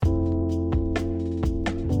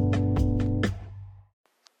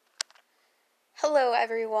Hello,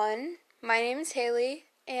 everyone. My name is Haley,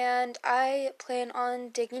 and I plan on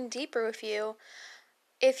digging deeper with you.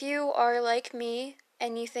 If you are like me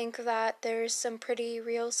and you think that there's some pretty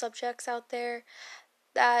real subjects out there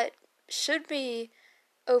that should be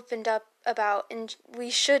opened up about and we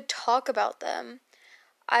should talk about them,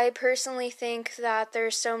 I personally think that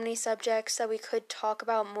there's so many subjects that we could talk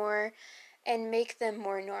about more and make them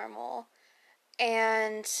more normal.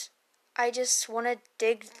 And I just want to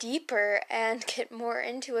dig deeper and get more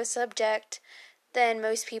into a subject than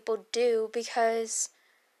most people do because,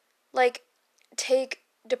 take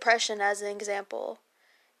depression as an example.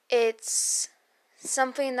 It's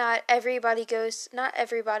something that not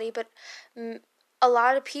everybody, but a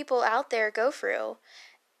lot of people out there go through.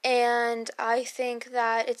 And I think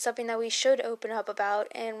that it's something that we should open up about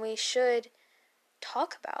and we should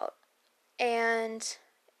talk about. And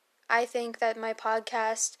I think that my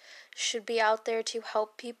podcast should be out there to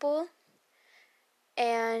help people.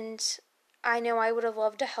 And I know I would have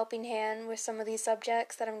loved a helping hand with some of these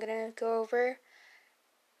subjects that I'm going to go over.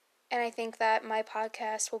 And I think that my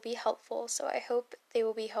podcast will be helpful. So I hope they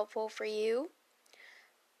will be helpful for you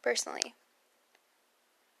personally.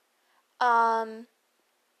 I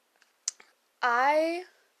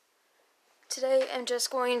today am just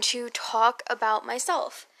going to talk about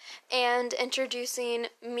myself and introducing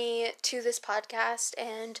me to this podcast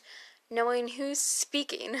and knowing who's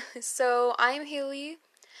speaking. So I'm Haley.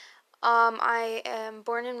 I am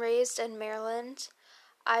born and raised in Maryland.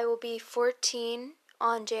 I will be 14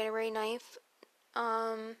 on January 9th.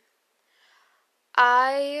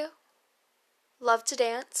 I love to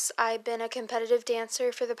dance. I've been a competitive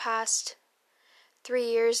dancer for the past 3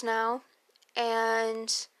 years now,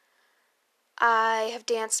 and I have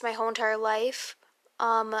danced my whole entire life.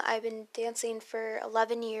 I've been dancing for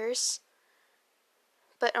 11 years,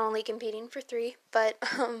 but only competing for 3. But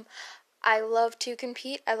I love to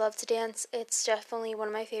compete. I love to dance. It's definitely one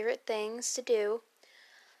of my favorite things to do.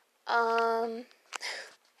 I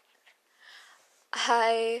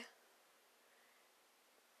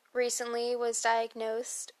recently was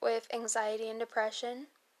diagnosed with anxiety and depression.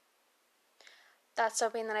 That's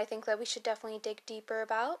something that I think that we should definitely dig deeper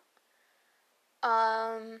about.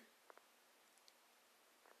 I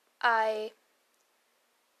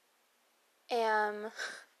am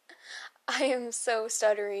so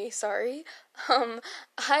stuttery, sorry.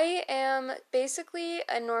 I am basically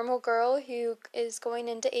a normal girl who is going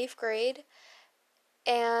into 8th grade,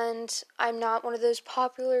 and I'm not one of those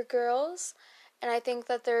popular girls, and I think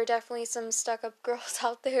that there are definitely some stuck-up girls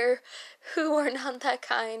out there who are not that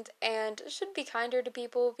kind and should be kinder to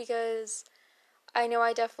people because I know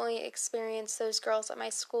I definitely experience those girls at my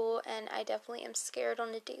school, and I definitely am scared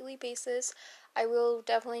on a daily basis. I will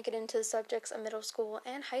definitely get into the subjects of middle school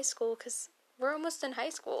and high school, because we're almost in high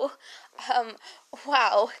school.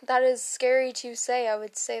 Wow, that is scary to say. I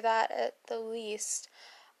would say that at the least.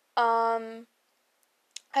 I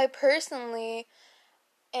personally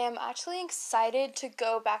am actually excited to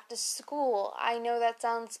go back to school. I know that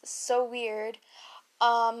sounds so weird.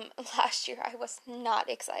 Last year I was not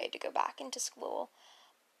excited to go back into school.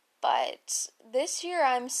 But this year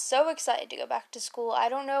I'm so excited to go back to school. I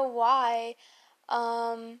don't know why.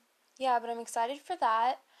 But I'm excited for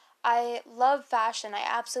that. I love fashion. I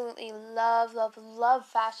absolutely love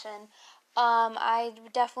fashion. I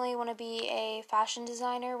definitely want to be a fashion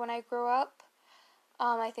designer when I grow up.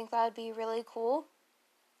 I think that would be really cool.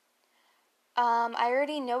 I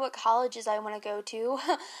already know what colleges I want to go to.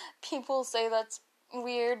 People say that's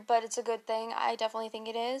weird, but it's a good thing. I definitely think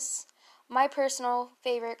it is. My personal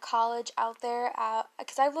favorite college out there,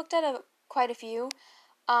 because I've looked at quite a few.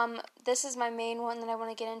 This is my main one that I want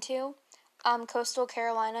to get into. Coastal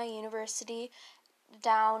Carolina University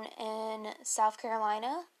down in South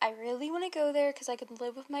Carolina. I really want to go there because I could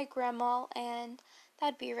live with my grandma, and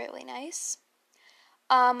that'd be really nice.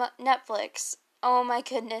 Netflix. Oh my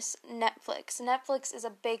goodness, Netflix. Netflix is a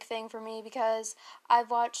big thing for me because I've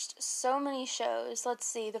watched so many shows. Let's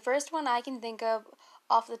see, the first one I can think of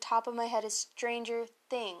off the top of my head is Stranger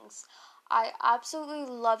Things. I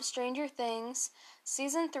absolutely love Stranger Things.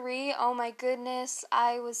 Season 3, oh my goodness,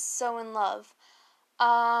 I was so in love.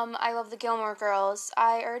 I love the Gilmore Girls.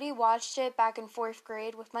 I already watched it back in 4th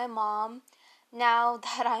grade with my mom. Now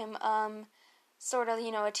that I'm, sort of,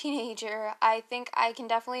 a teenager, I think I can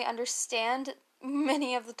definitely understand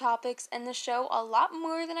many of the topics in the show a lot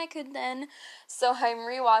more than I could then, so I'm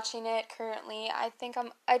rewatching it currently. I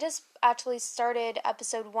just actually started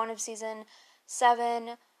episode 1 of season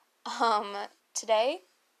 7, today,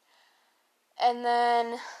 and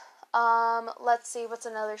then Let's see, what's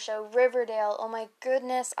another show? Riverdale. Oh my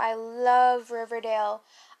goodness, I love Riverdale.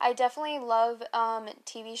 I definitely love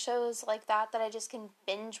TV shows like that I just can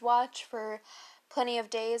binge watch for plenty of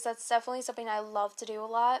days. That's definitely something I love to do a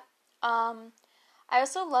lot. I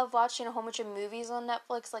also love watching a whole bunch of movies on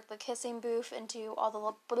Netflix, like The Kissing Booth and To All the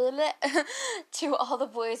To All the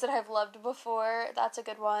Boys That I've Loved Before. That's a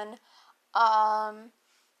good one.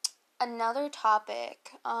 Another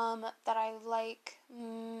topic that I like,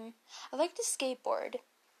 I like to skateboard.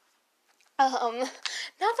 Not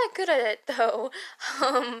that good at it though.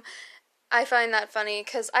 I find that funny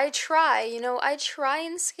because I try, I try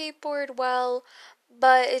and skateboard well,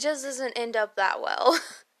 but it just doesn't end up that well.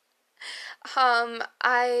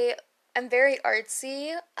 I am very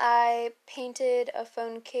artsy. I painted a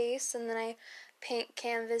phone case and then I paint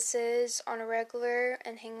canvases on a regular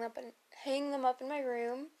and hang them up in my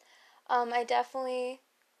room. I definitely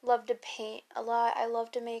love to paint a lot. I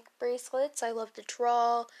love to make bracelets. I love to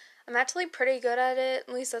draw. I'm actually pretty good at it.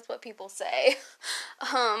 At least that's what people say.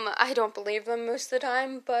 I don't believe them most of the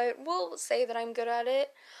time, but we'll say that I'm good at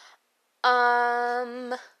it.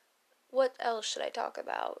 What else should I talk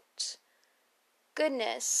about?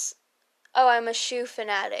 Goodness. Oh, I'm a shoe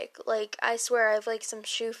fanatic. Like, I swear I have, like, some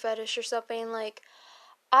shoe fetish or something. Like,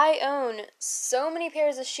 I own so many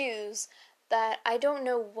pairs of shoes that I don't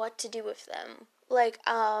know what to do with them. Like,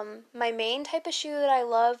 my main type of shoe that I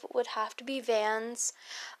love would have to be Vans.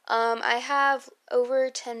 I have over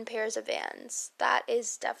 10 pairs of Vans. That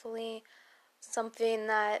is definitely something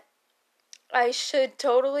that I should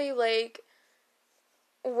totally, like,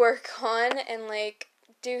 work on and, like,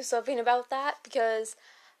 do something about that because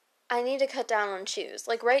I need to cut down on shoes.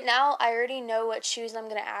 Like, right now, I already know what shoes I'm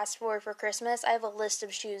going to ask for Christmas. I have a list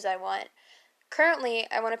of shoes I want. Currently,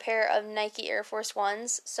 I want a pair of Nike Air Force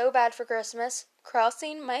Ones. So bad for Christmas.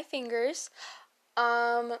 Crossing my fingers.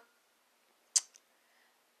 I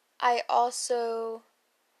also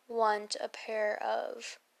want a pair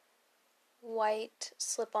of white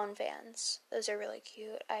slip-on Vans. Those are really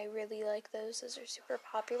cute. I really like those. Those are super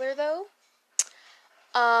popular, though.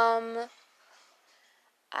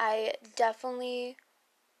 I definitely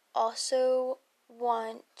also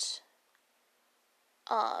want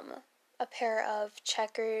a pair of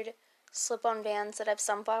checkered slip-on Vans that have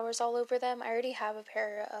sunflowers all over them. I already have a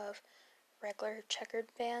pair of regular checkered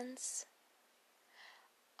Vans.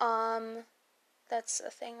 That's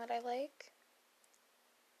a thing that I like.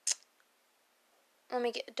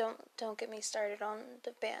 Don't get me started on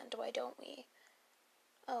the band Why Don't We?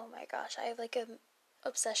 Oh my gosh, I have like an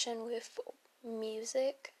obsession with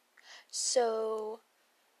music. So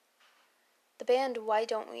the band Why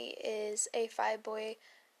Don't We is a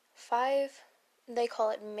they call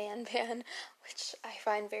it man band, which I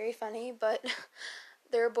find very funny, but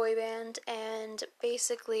they're a boy band, and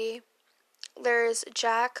basically there's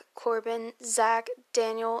Jack, Corbin, Zach,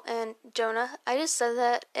 Daniel, and Jonah. I just said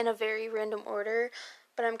that in a very random order,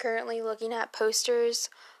 but I'm currently looking at posters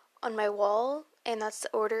on my wall, and that's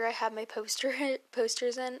the order I have my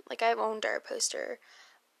posters in. Like, I've owned our poster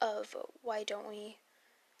of Why Don't We,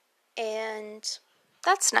 and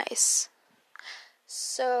that's nice.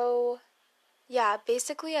 So, yeah,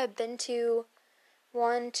 basically I've been to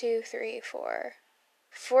 4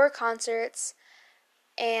 concerts,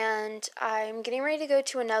 and I'm getting ready to go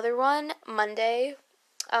to another one Monday.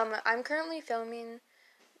 I'm currently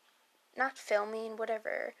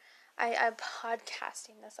whatever. I'm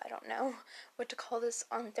podcasting this, I don't know what to call this,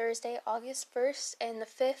 on Thursday, August 1st, and the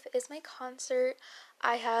 5th is my concert.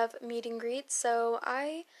 I have meet and greets, so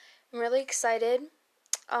I am really excited.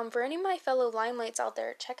 For any of my fellow Limelights out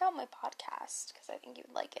there, check out my podcast, because I think you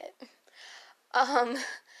would like it.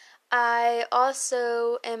 I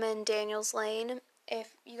also am in Daniel's lane.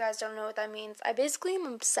 If you guys don't know what that means, I basically am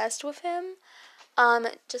obsessed with him.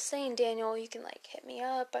 Just saying, Daniel, you can, like, hit me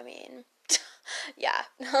up. I mean, yeah.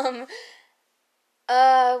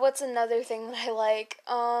 What's another thing that I like?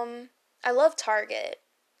 I love Target.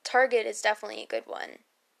 Target is definitely a good one.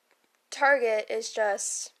 Target is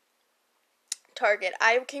just Target.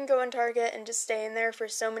 I can go in Target and just stay in there for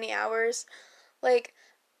so many hours. Like,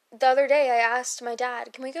 the other day I asked my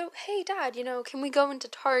dad, hey Dad, can we go into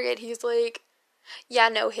Target? He's like, yeah,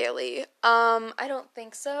 no, Haley. I don't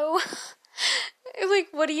think so. Like,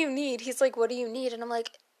 what do you need? He's like, what do you need? And I'm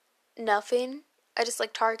like, nothing. I just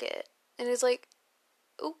like Target. And he's like,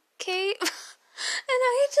 okay. And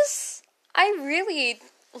I really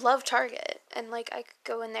love Target. And, like, I could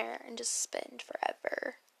go in there and just spend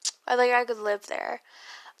forever. I could live there.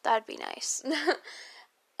 That'd be nice.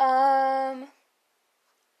 I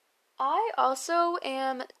also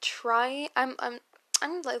am trying, I'm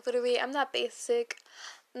like literally, I'm that basic.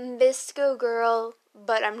 Bisco girl,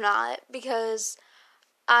 but I'm not, because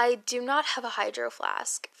I do not have a hydro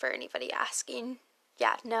flask, for anybody asking.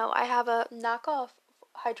 Yeah, no, I have a knockoff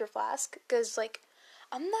hydro flask, because, like,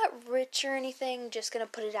 I'm not rich or anything, just gonna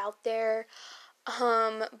put it out there.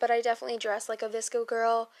 But I definitely dress like a Visco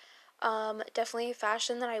girl. Definitely a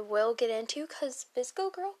fashion that I will get into, because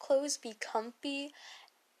Visco girl clothes be comfy,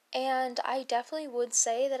 and I definitely would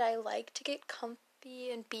say that I like to get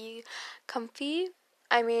comfy and be comfy.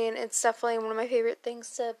 I mean, it's definitely one of my favorite things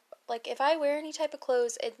to, like, if I wear any type of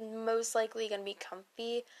clothes, it's most likely gonna be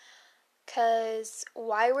comfy. Because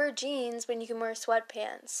why wear jeans when you can wear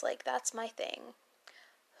sweatpants? Like, that's my thing.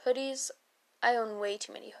 Hoodies, I own way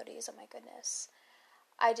too many hoodies, oh my goodness.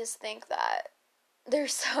 I just think that they're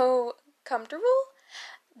so comfortable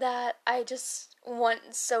that I just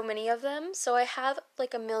want so many of them. So I have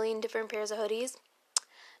like a million different pairs of hoodies.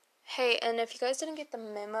 Hey, and if you guys didn't get the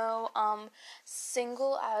memo,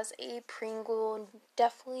 single as a Pringle,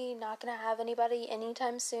 definitely not gonna have anybody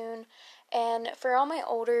anytime soon. And for all my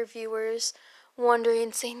older viewers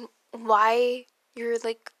wondering, saying why you're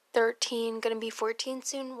like 13, gonna be 14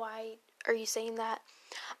 soon, why are you saying that?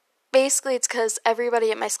 Basically, it's because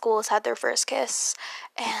everybody at my school has had their first kiss,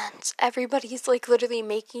 and everybody's like literally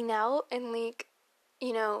making out and like,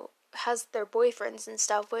 you know, has their boyfriends and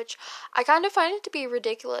stuff, which I kind of find it to be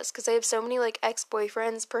ridiculous because I have so many like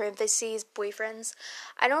ex-boyfriends, parentheses, boyfriends.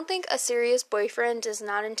 I don't think a serious boyfriend is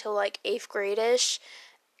not until like 8th grade-ish,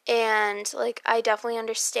 and like I definitely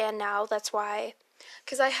understand now that's why,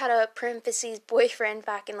 because I had a parentheses boyfriend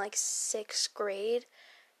back in like 6th grade.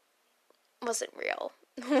 Wasn't real.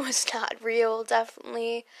 Was not real,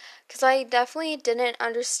 definitely, because I definitely didn't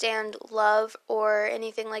understand love or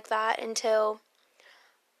anything like that until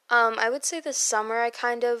I would say this summer I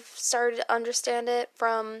kind of started to understand it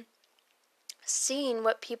from seeing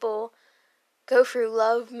what people go through.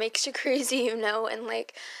 Love makes you crazy, you know, and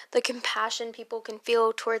like the compassion people can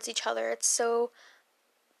feel towards each other. It's so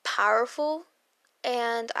powerful,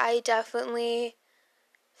 and I definitely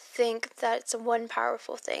think that it's one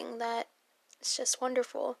powerful thing that it's just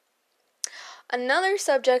wonderful. Another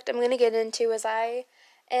subject I'm going to get into is I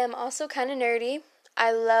am also kind of nerdy.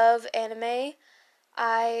 I love anime.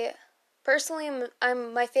 I personally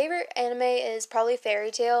I'm my favorite anime is probably Fairy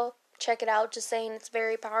Tail. Check it out, just saying it's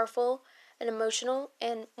very powerful and emotional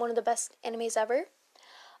and one of the best animes ever.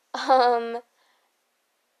 Um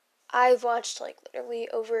I've watched like literally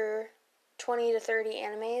over 20 to 30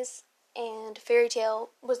 animes, and Fairy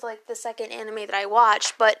Tail was like the second anime that I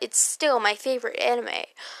watched, but it's still my favorite anime.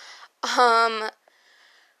 Um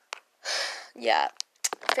yeah,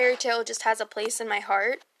 Fairy Tail just has a place in my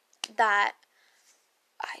heart that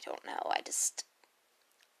I don't know, I just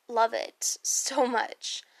love it so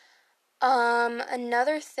much.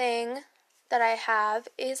 Another thing that I have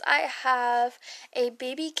is I have a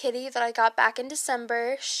baby kitty that I got back in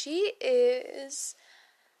December. She is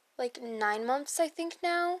like 9 months, I think,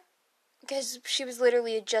 now, because she was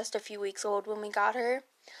literally just a few weeks old when we got her.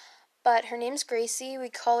 But her name's Gracie. We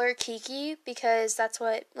call her Kiki because that's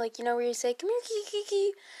what, like, you know, where you say, come here, Kiki,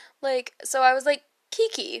 Kiki. Like, so I was like,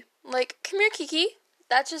 Kiki. Like, come here, Kiki.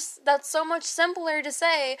 That's so much simpler to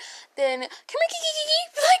say than, come here, Kiki,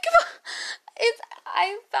 Kiki. Like,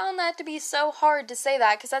 I found that to be so hard to say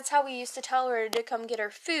that because that's how we used to tell her to come get her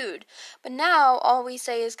food. But now all we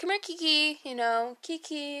say is, come here, Kiki. You know,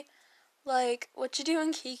 Kiki. Like, what you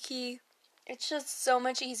doing, Kiki? It's just so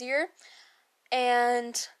much easier.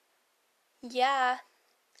 And yeah,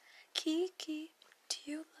 Kiki, do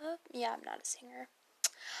you love me? Yeah, I'm not a singer.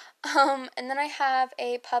 And then I have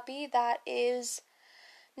a puppy that is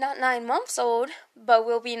not 9 months old, but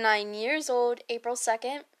will be 9 years old April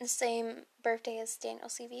 2nd, the same birthday as Daniel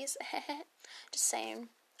CV's. Just saying.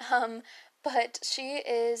 But she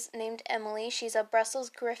is named Emily. She's a Brussels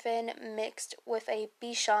Griffon mixed with a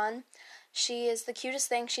Bichon. She is the cutest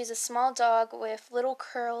thing. She's a small dog with little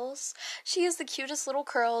curls. She is the cutest little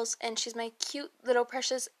curls, and she's my cute little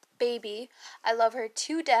precious baby. I love her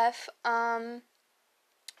to death.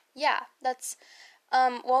 Yeah, that's,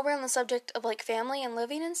 while we're on the subject of, like, family and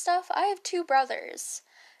living and stuff, I have two brothers.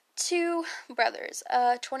 A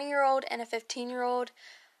 20-year-old and a 15-year-old.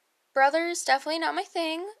 Brothers, definitely not my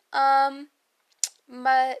thing.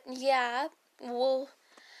 But, yeah, we'll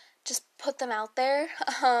just put them out there.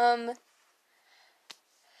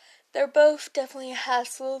 They're both definitely a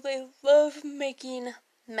hassle. They love making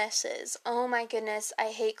messes. Oh my goodness, I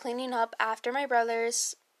hate cleaning up after my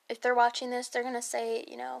brothers. If they're watching this, they're gonna say,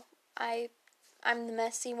 you know, I'm the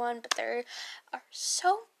messy one, but they are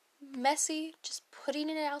so messy. Just putting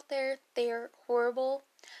it out there, they are horrible.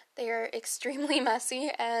 They are extremely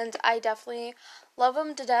messy, and I definitely love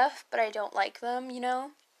them to death, but I don't like them, you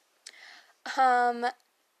know?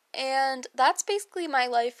 And that's basically my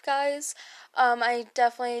life, guys. I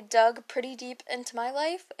definitely dug pretty deep into my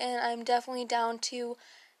life, and I'm definitely down to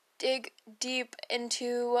dig deep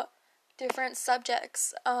into different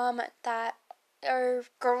subjects that are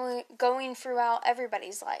going throughout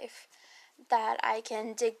everybody's life that I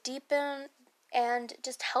can dig deep in and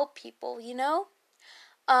just help people, you know?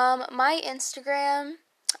 My Instagram,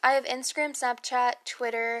 I have Instagram, Snapchat,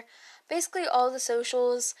 Twitter, basically all the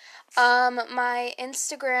socials. My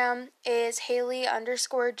Instagram is Haley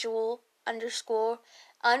Jewel underscore,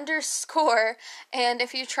 and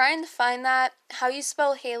if you try and find that, how you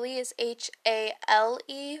spell Haley is Haley.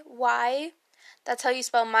 That's how you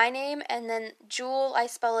spell my name, and then Jewel, I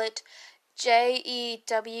spell it Jewell.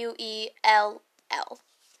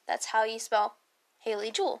 That's how you spell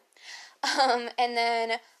Haley Jewel. And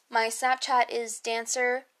then my Snapchat is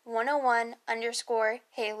dancer101 underscore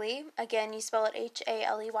Haley. Again, you spell it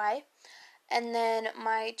Haley. And then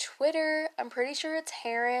my Twitter, I'm pretty sure it's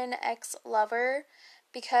Heron X Lover,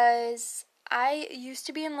 because I used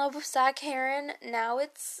to be in love with Zach Heron. Now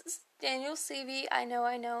it's Daniel Seavey. I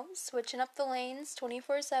know. Switching up the lanes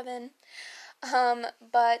 24/7.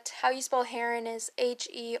 But how you spell Heron is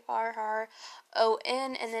Herron,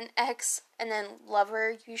 and then X, and then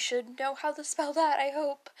lover. You should know how to spell that, I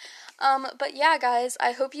hope. But yeah, guys,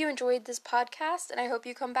 I hope you enjoyed this podcast, and I hope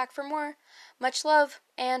you come back for more. Much love,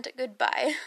 and goodbye.